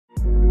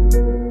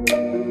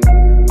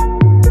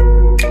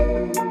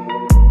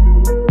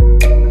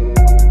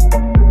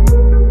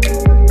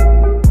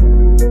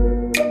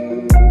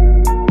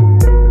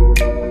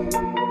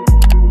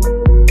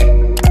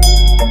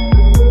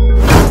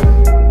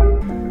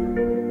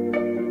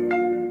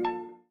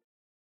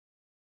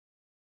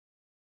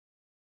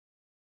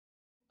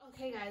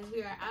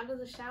we are out of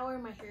the shower.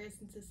 My hair is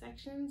into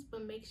sections,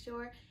 but make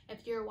sure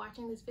if you're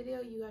watching this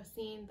video, you have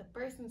seen the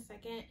first and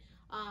second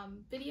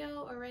video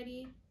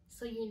already,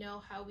 so you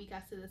know how we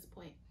got to this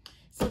point.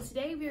 So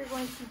today we are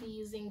going to be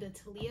using the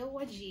Taliah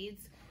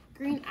Waajids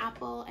green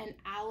apple and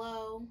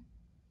aloe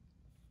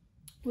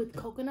with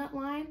coconut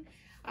lime.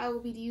 I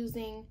will be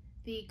using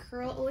the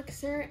curl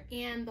elixir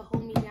and the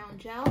hold me down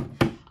gel.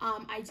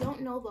 I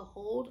don't know the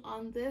hold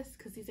on this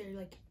because these are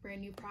like brand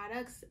new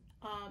products.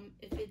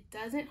 If it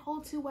doesn't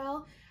hold too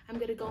well, I'm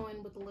gonna go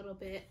in with a little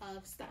bit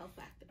of style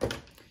factor.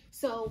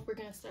 So we're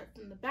gonna start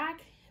from the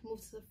back,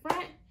 move to the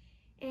front,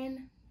 and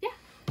yeah.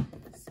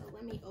 So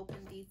let me open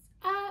these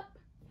up.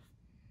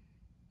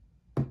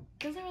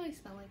 Doesn't really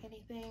smell like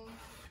anything.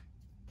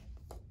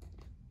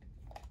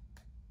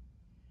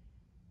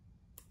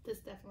 This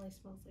definitely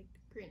smells like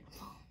green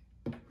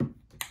apple.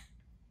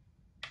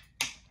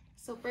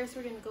 So first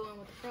we're gonna go in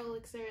with the curl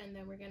elixir, and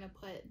then we're gonna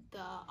put the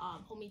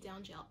hold me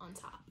down gel on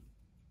top.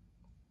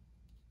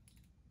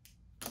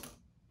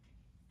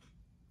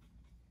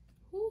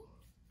 Whew.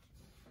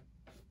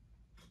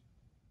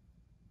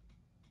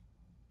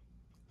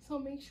 So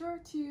make sure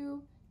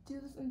to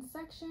do this in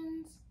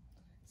sections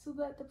so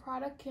that the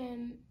product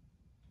can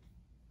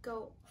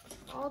go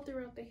all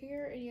throughout the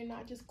hair and you're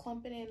not just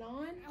clumping it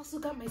on. I also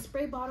got my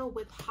spray bottle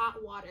with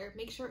hot water.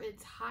 Make sure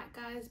it's hot,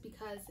 guys,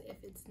 because if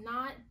it's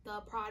not,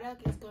 the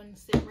product is going to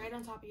sit right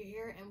on top of your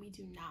hair, and we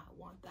do not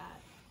want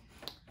that.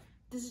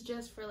 This is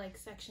just for like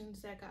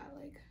sections that got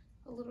like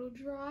a little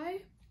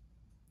dry,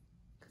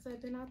 because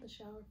I've been out the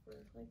shower for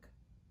like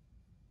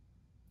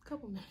a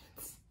couple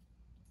minutes.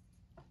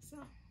 So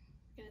I'm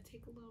gonna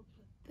take a little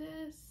bit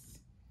of this,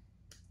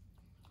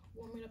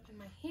 warm it up in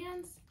my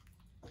hands,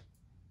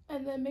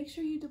 and then make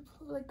sure you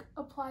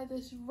apply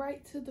this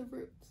right to the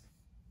roots.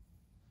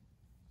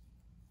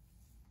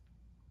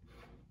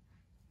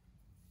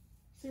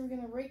 So we're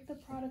gonna rake the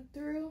product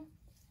through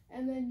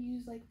and then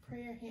use like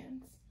prayer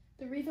hands.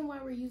 The reason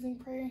why we're using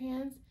prayer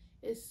hands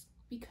is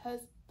because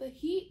the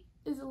heat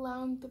is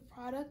allowing the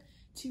product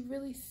to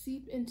really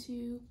seep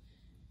into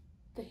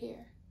the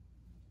hair.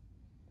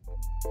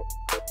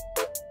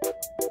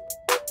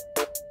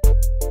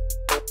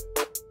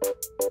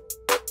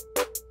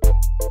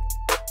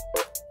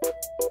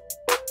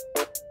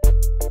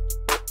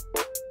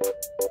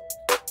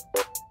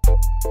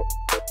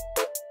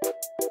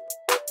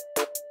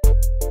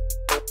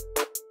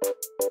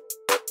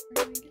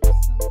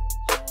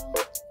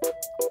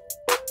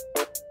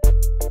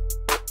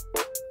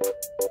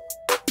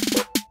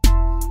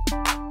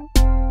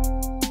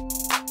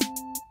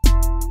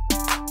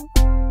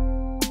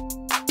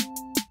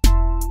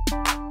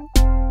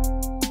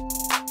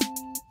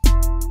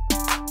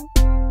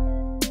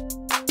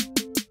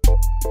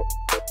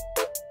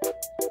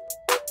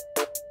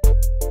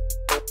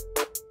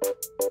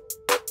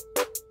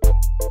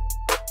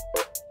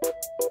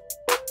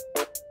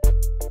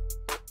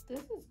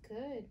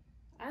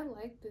 I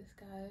like this,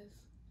 guys.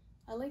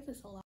 I like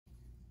this a lot.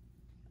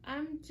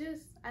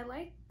 I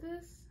like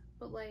this,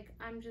 but like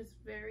I'm just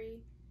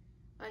very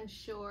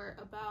unsure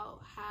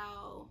about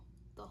how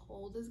the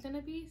hold is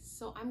gonna be.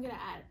 So I'm gonna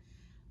add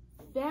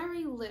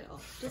very little,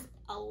 just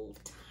a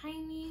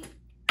tiny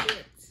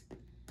bit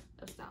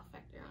of style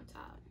factor on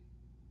top.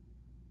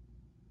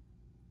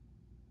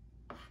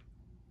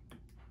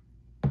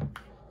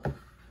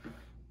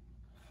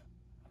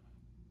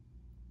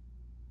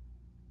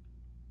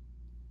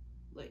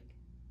 Like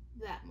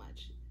that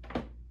much.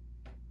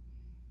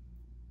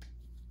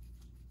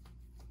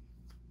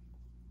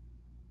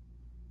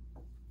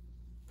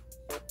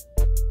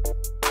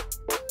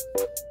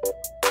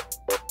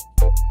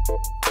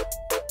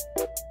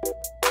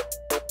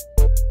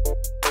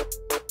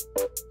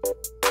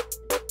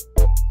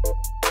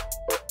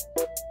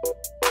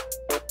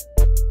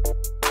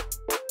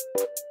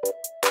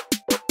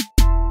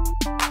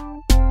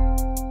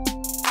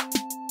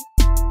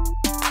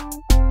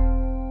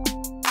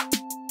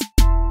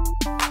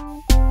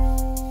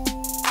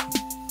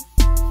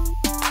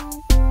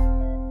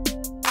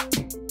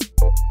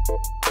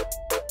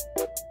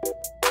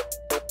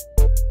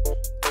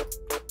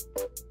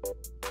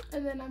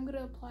 And then I'm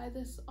gonna apply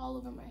this all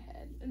over my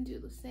head and do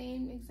the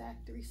same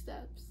exact 3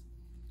 steps.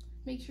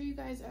 Make sure you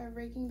guys are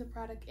raking the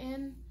product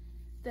in,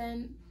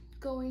 then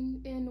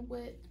going in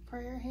with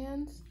prayer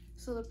hands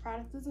so the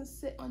product doesn't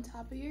sit on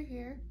top of your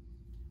hair.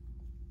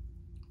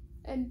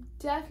 And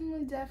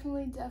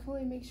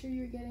definitely make sure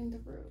you're getting the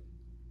root.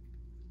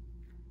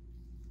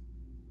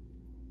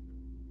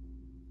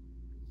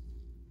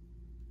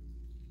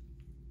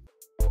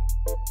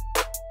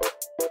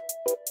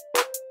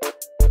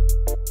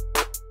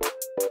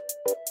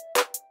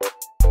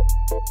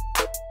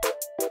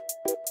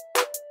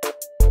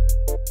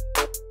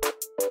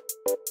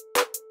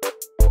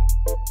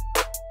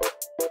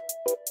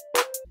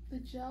 The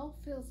gel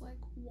feels like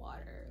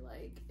water,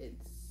 like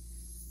it's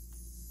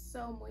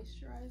so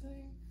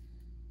moisturizing.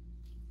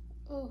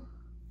 Oh,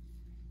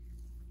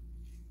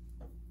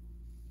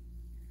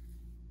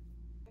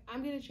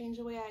 I'm going to change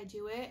the way I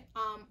do it.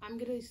 I'm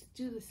going to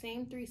do the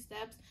same 3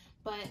 steps,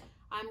 but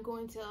I'm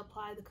going to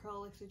apply the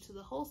curl elixir to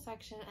the whole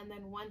section, and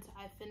then once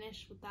I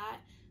finish with that,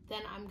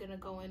 then I'm going to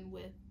go in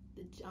with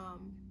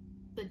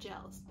the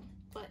gels.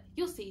 But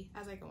you'll see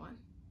as I go on.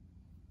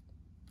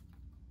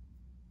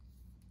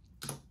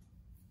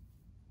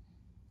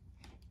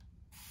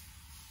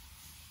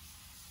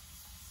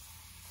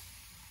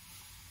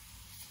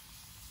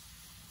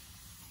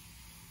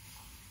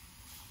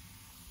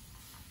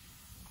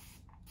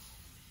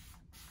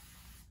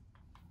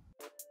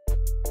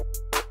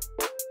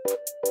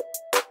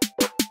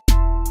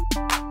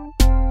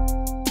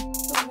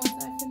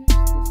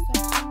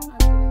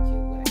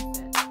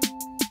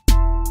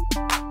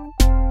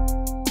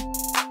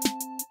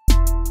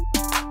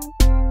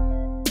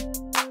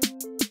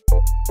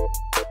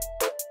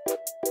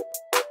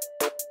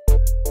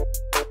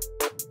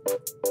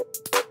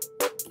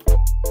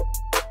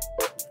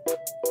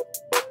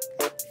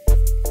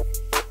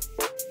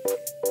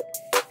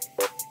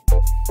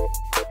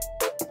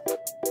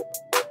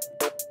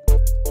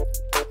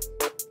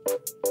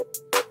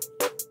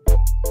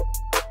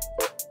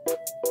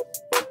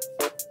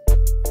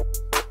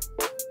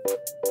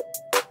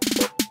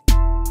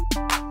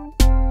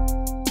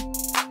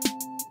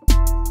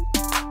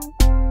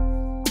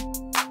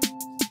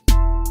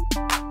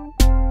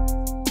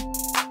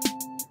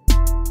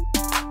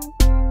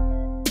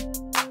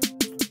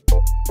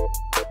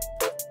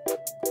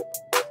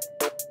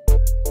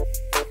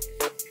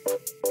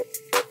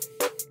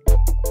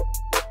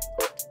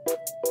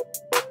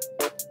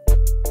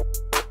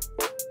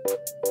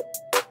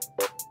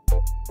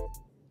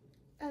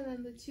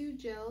 The 2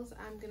 gels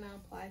I'm gonna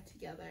apply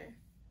together.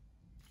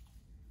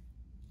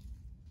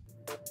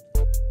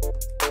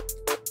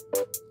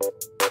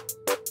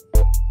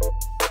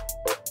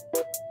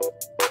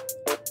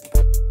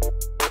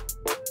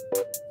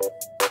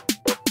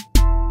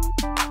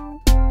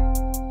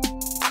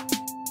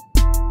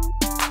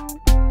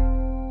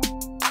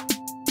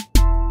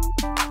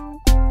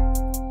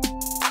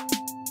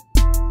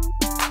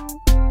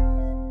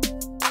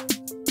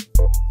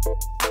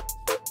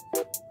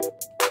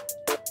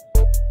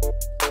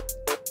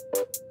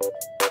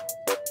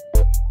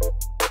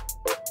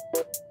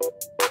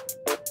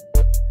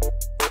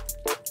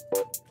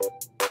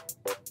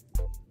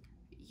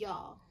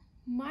 Y'all,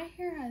 my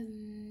hair has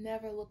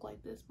never looked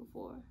like this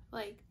before.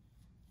 Like,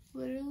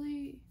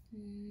 literally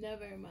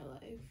never in my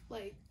life.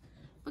 Like,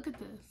 look at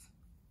this.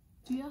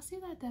 Do y'all see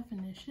that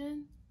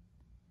definition?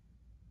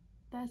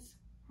 That's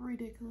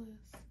ridiculous.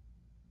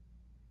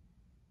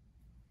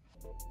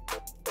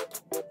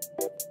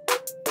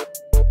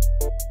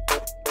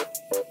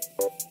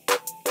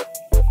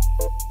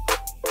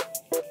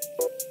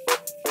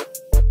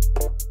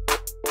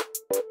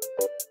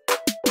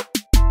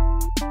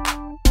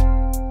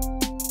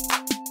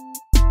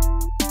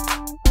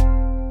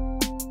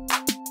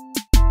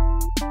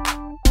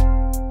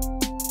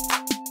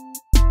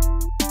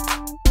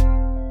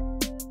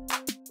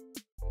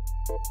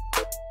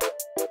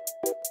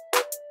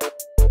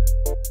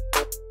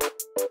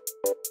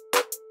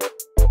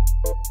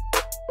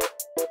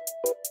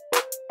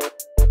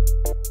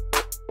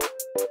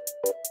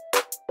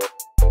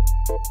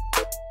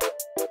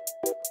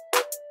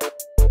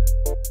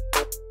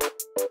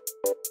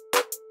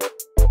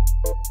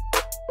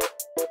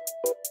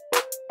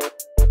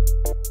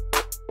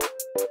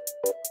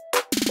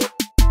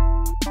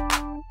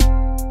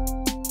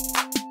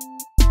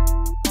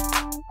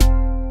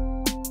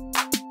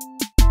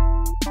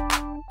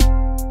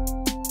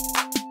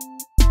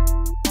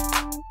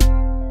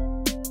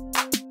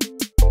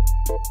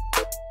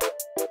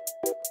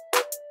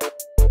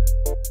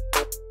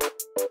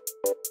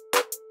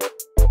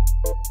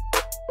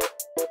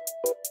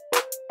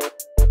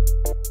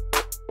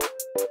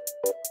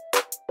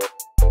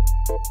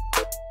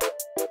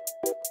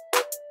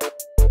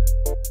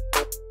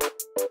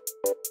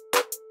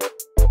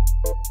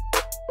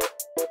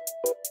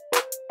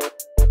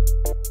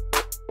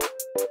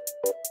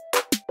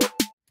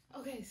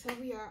 So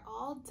we are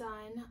all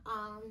done.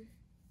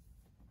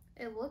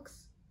 It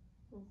looks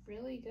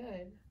really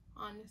good,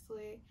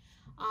 honestly.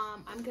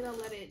 I'm gonna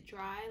let it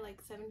dry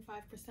like 75%,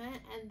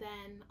 and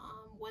then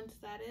once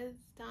that is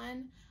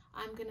done,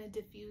 I'm gonna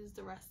diffuse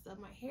the rest of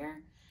my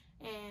hair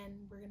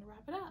and we're gonna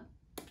wrap it up.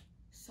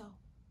 So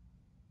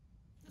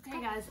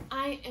okay guys,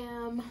 I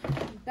am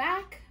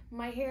back.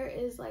 My hair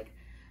is like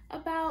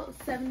about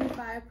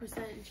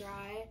 75%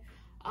 dry.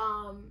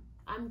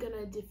 I'm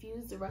gonna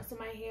diffuse the rest of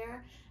my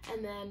hair,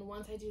 and then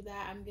once I do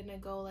that, I'm gonna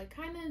go like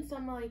kind of in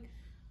some like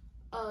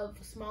of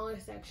smaller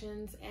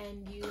sections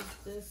and use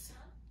this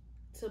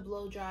to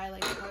blow dry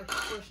like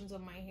portions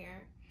of my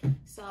hair.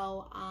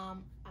 So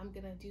I'm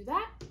gonna do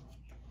that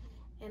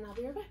and I'll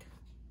be right back.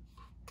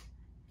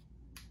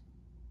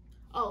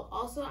 Oh,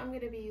 also I'm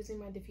gonna be using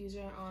my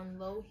diffuser on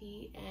low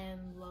heat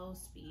and low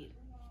speed.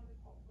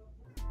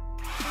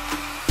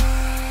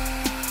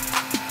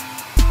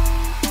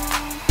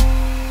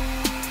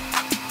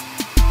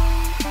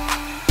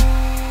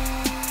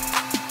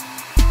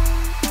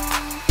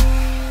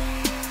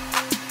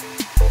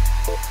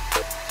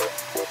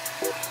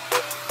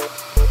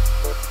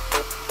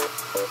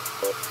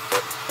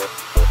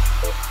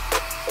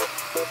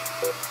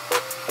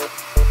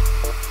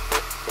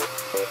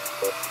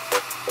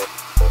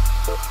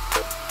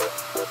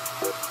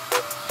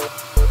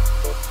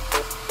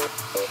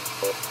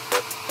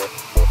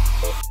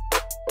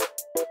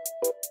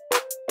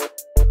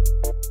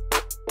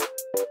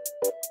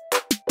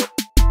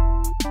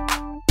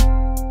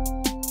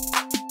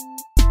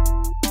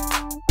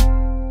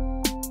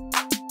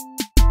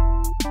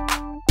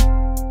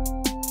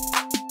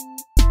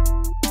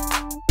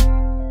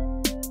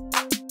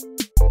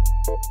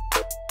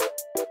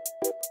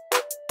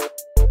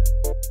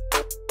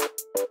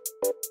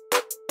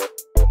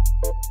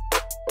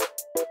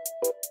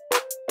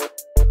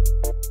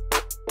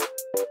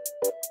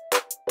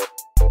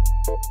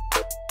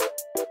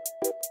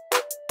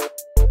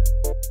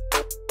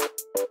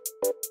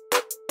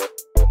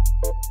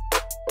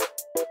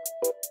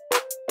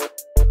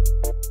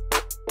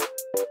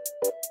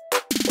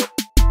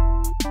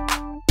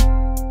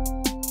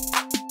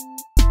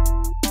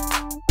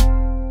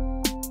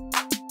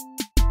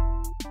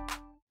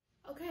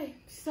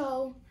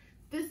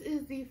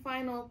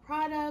 final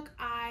product.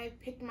 I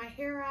picked my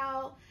hair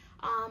out.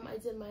 I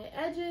did my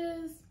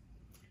edges.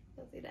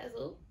 Let's see, that's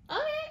all.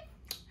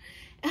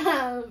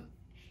 Okay.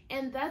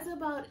 And that's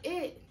about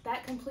it.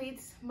 That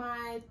completes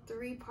my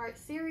 3-part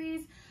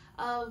series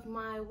of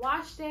my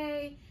wash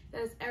day.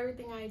 That is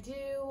everything I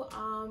do,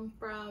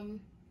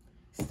 from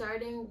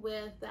starting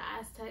with the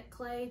Aztec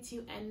clay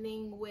to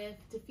ending with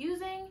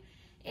diffusing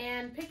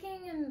and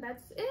picking, and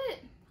that's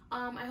it.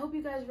 I hope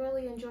you guys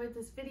really enjoyed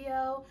this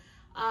video.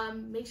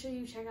 Make sure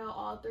you check out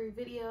all 3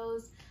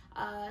 videos.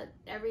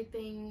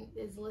 Everything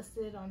is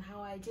listed on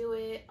how I do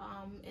it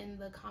in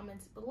the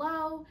comments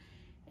below.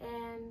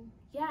 And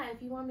yeah,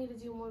 if you want me to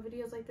do more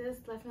videos like this,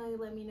 definitely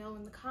let me know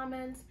in the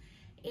comments,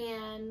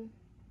 and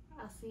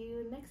I'll see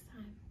you next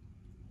time.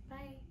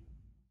 Bye.